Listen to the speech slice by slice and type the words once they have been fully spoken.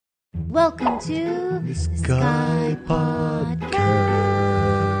Welcome to the Sky Podcast.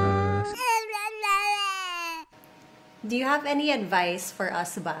 Do you have any advice for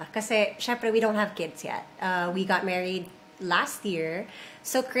us ba? Kasi, syempre, we don't have kids yet. We got married last year.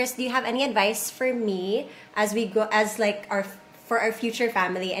 So, Chris, do you have any advice for me as we go, for our future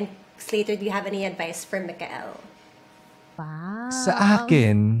family? And Slater, do you have any advice for Mikael? Wow. Sa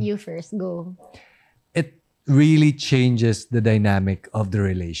akin, You first, go. it really changes the dynamic of the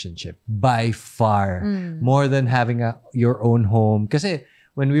relationship by far. More than having your own home. Kasi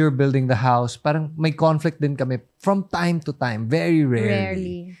when we were building the house, parang may conflict din kami from time to time. Very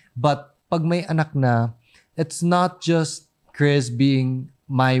rarely. But pag may anak na, it's not just Chris being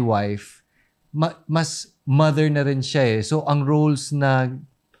my wife. Mas mother na rin siya eh. So ang roles na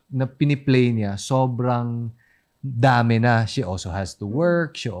piniplay niya, sobrang dami na. She also has to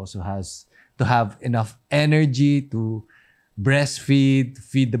work. She also has to have enough energy to breastfeed, to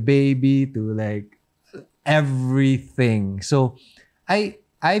feed the baby, to like everything. So, I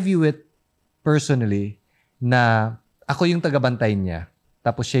view it personally na ako yung tagabantay niya.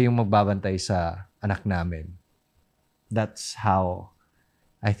 Tapos siya yung magbabantay sa anak namin. That's how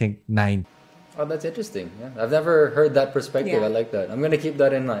I think 9. Oh, that's interesting. Yeah. I've never heard that perspective. Yeah. I like that. I'm gonna keep that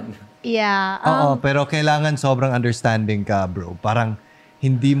in mind. Yeah. Oo, pero kailangan sobrang understanding ka, bro. Parang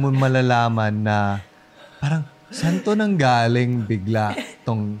hindi mo malalaman na parang saan to nang galing bigla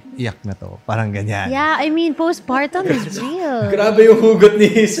tong iyak na to. Parang ganyan. Yeah, I mean, postpartum is real. Grabe yung hugot ni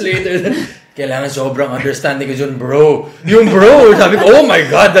Slater. Kailangan sobrang understanding ka dyan, bro. Yung bro, sabi ko, oh my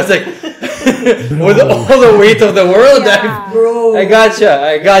God, that's like, with all the weight of the world. Yeah. Bro. I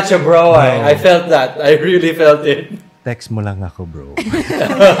gotcha, bro. I felt that. I really felt it. Text mo lang ako, bro.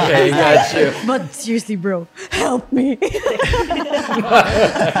 Okay, got you. But seriously, bro, help me.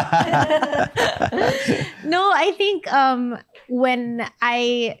 No, I think when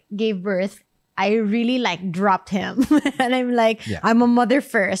I gave birth, I really like dropped him. And I'm like, Yeah. I'm a mother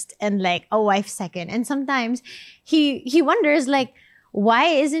first and like a wife second. And sometimes he wonders like,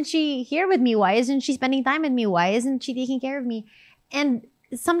 why isn't she here with me? Why isn't she spending time with me? Why isn't she taking care of me? And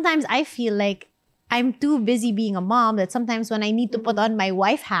sometimes I feel like I'm too busy being a mom that sometimes when I need to put on my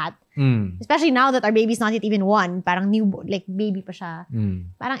wife hat, especially now that our baby's not yet even 1, parang new, like baby pa siya.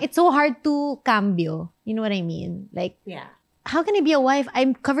 Parang it's so hard to cambio. You know what I mean? Like, Yeah. how can I be a wife?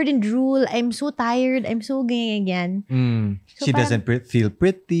 I'm covered in drool. I'm so tired. I'm so ganyan. So She doesn't feel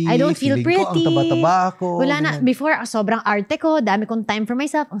pretty. I don't feel Feeling ko, ang pretty. taba-taba ko. Wala na. Ganyan. Before, sobrang arte ko. Dami kong time for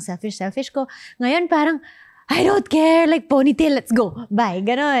myself. Ang selfish ko. Ngayon, parang, I don't care. Like, ponytail, let's go. Bye.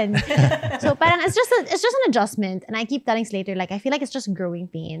 Ganon. So, parang, it's just an adjustment. And I keep telling Slater, like, I feel like it's just growing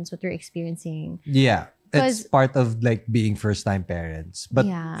pains, what we're experiencing. Yeah. It's 'Cause- part of like being first-time parents. But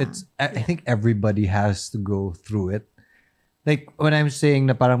Yeah. I think everybody has to go through it. Like, when I'm saying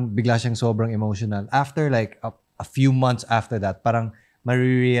na parang bigla siyang sobrang emotional, after like a few months after that, parang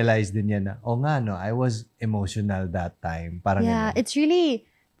marirealize din niya na, oh nga no, I was emotional that time. Parang Yeah, ganun. it's really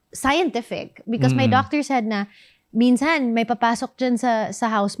scientific. Because my doctor said na, minsan may papasok dyan sa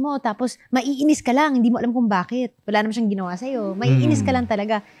house mo, tapos maiinis ka lang, hindi mo alam kung bakit. Wala naman siyang ginawa sa'yo. Maiinis ka lang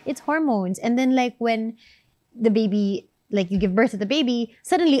talaga. It's hormones. And then like when the baby, like you give birth to the baby,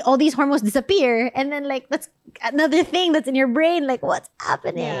 suddenly all these hormones disappear. And then like, that's another thing that's in your brain. Like, what's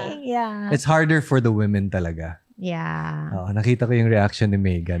happening? Yeah. It's harder for the women talaga. Yeah. Oo, nakita ko yung reaction ni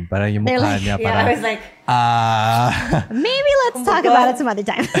Megan. Parang yung They're mukha like- niya. Yeah, Parang, I was like, Maybe let's talk about it some other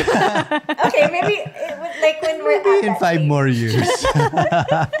time. okay, maybe it was like when we're at in that 5 stage. more years.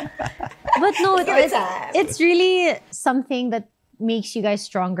 But no, Give it time. it's really something that makes you guys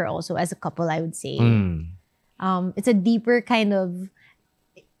stronger also as a couple, I would say. It's a deeper kind of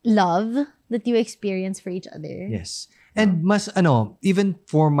love that you experience for each other. Yes. And mas even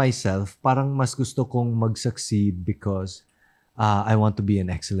for myself, parang mas gusto kong mag-succeed because I want to be an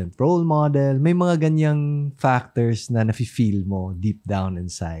excellent role model. May mga ganyang factors na nafe-feel mo deep down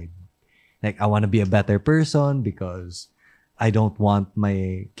inside. Like, I want to be a better person because I don't want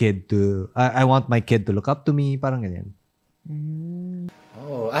my kid to, I want my kid to look up to me. Parang ganyan.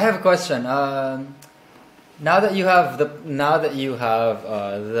 Oh, I have a question. Now that you have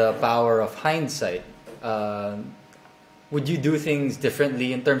the power of hindsight, would you do things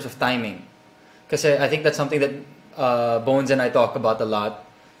differently in terms of timing? Because I think that's something that Bones and I talk about a lot.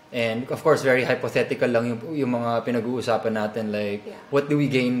 And of course, very hypothetical lang yung mga pinag-uusapan natin. Like, what do we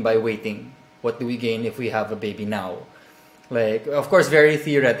gain by waiting? What do we gain if we have a baby now? Like, of course, very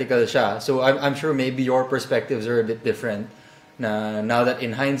theoretical siya. So I'm sure maybe your perspectives are a bit different. Now that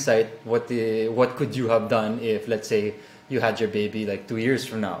in hindsight, what could you have done if, let's say, you had your baby like 2 years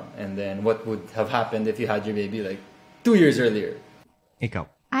from now? And then what would have happened if you had your baby like 2 years earlier? Ikaw.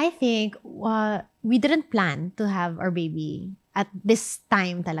 I think we didn't plan to have our baby at this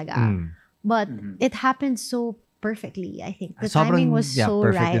time talaga. But it happened so perfectly, I think. The timing was so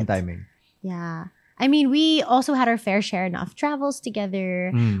perfect right. in timing. Yeah. I mean, we also had our fair share of travels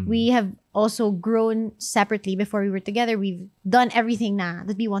together. We have also grown separately before we were together. We've done everything na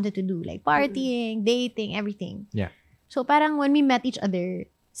that we wanted to do. Like partying, dating, everything. Yeah. So parang when we met each other,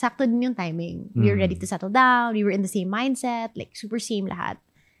 sakto din yung timing. We were ready to settle down. We were in the same mindset. Like super same lahat.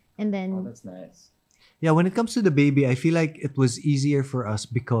 And then... Oh, that's nice. Yeah, when it comes to the baby, I feel like it was easier for us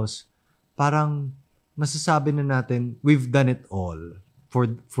because parang masasabi na natin, we've done it all.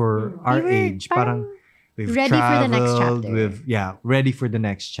 For our age, parang we've ready traveled, for the next chapter. Ready for the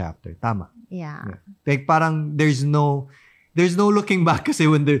next chapter. Tama. Yeah. Like parang there's no looking back kasi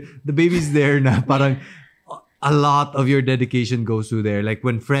when the baby's there na parang a lot of your dedication goes to there. Like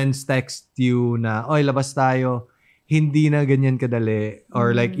when friends text you na, oy, labas tayo, hindi na ganyan kadali.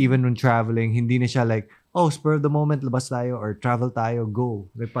 Or like even when traveling, hindi na siya like, oh, spur of the moment, labas tayo or travel tayo, go.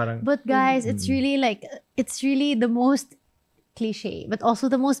 Like parang, but guys, it's really the most cliche, but also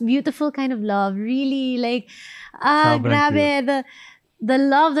the most beautiful kind of love. Really, like, grabe, the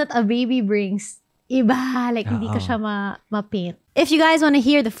love that a baby brings. Iba, like, hindi ka siya ma-paint. If you guys want to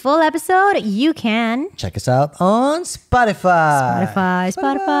hear the full episode, you can check us out on Spotify.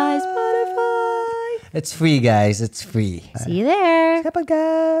 Spotify. It's free, guys. It's free. See you there.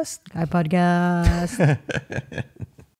 SKYPODCAST. SKYPODCAST.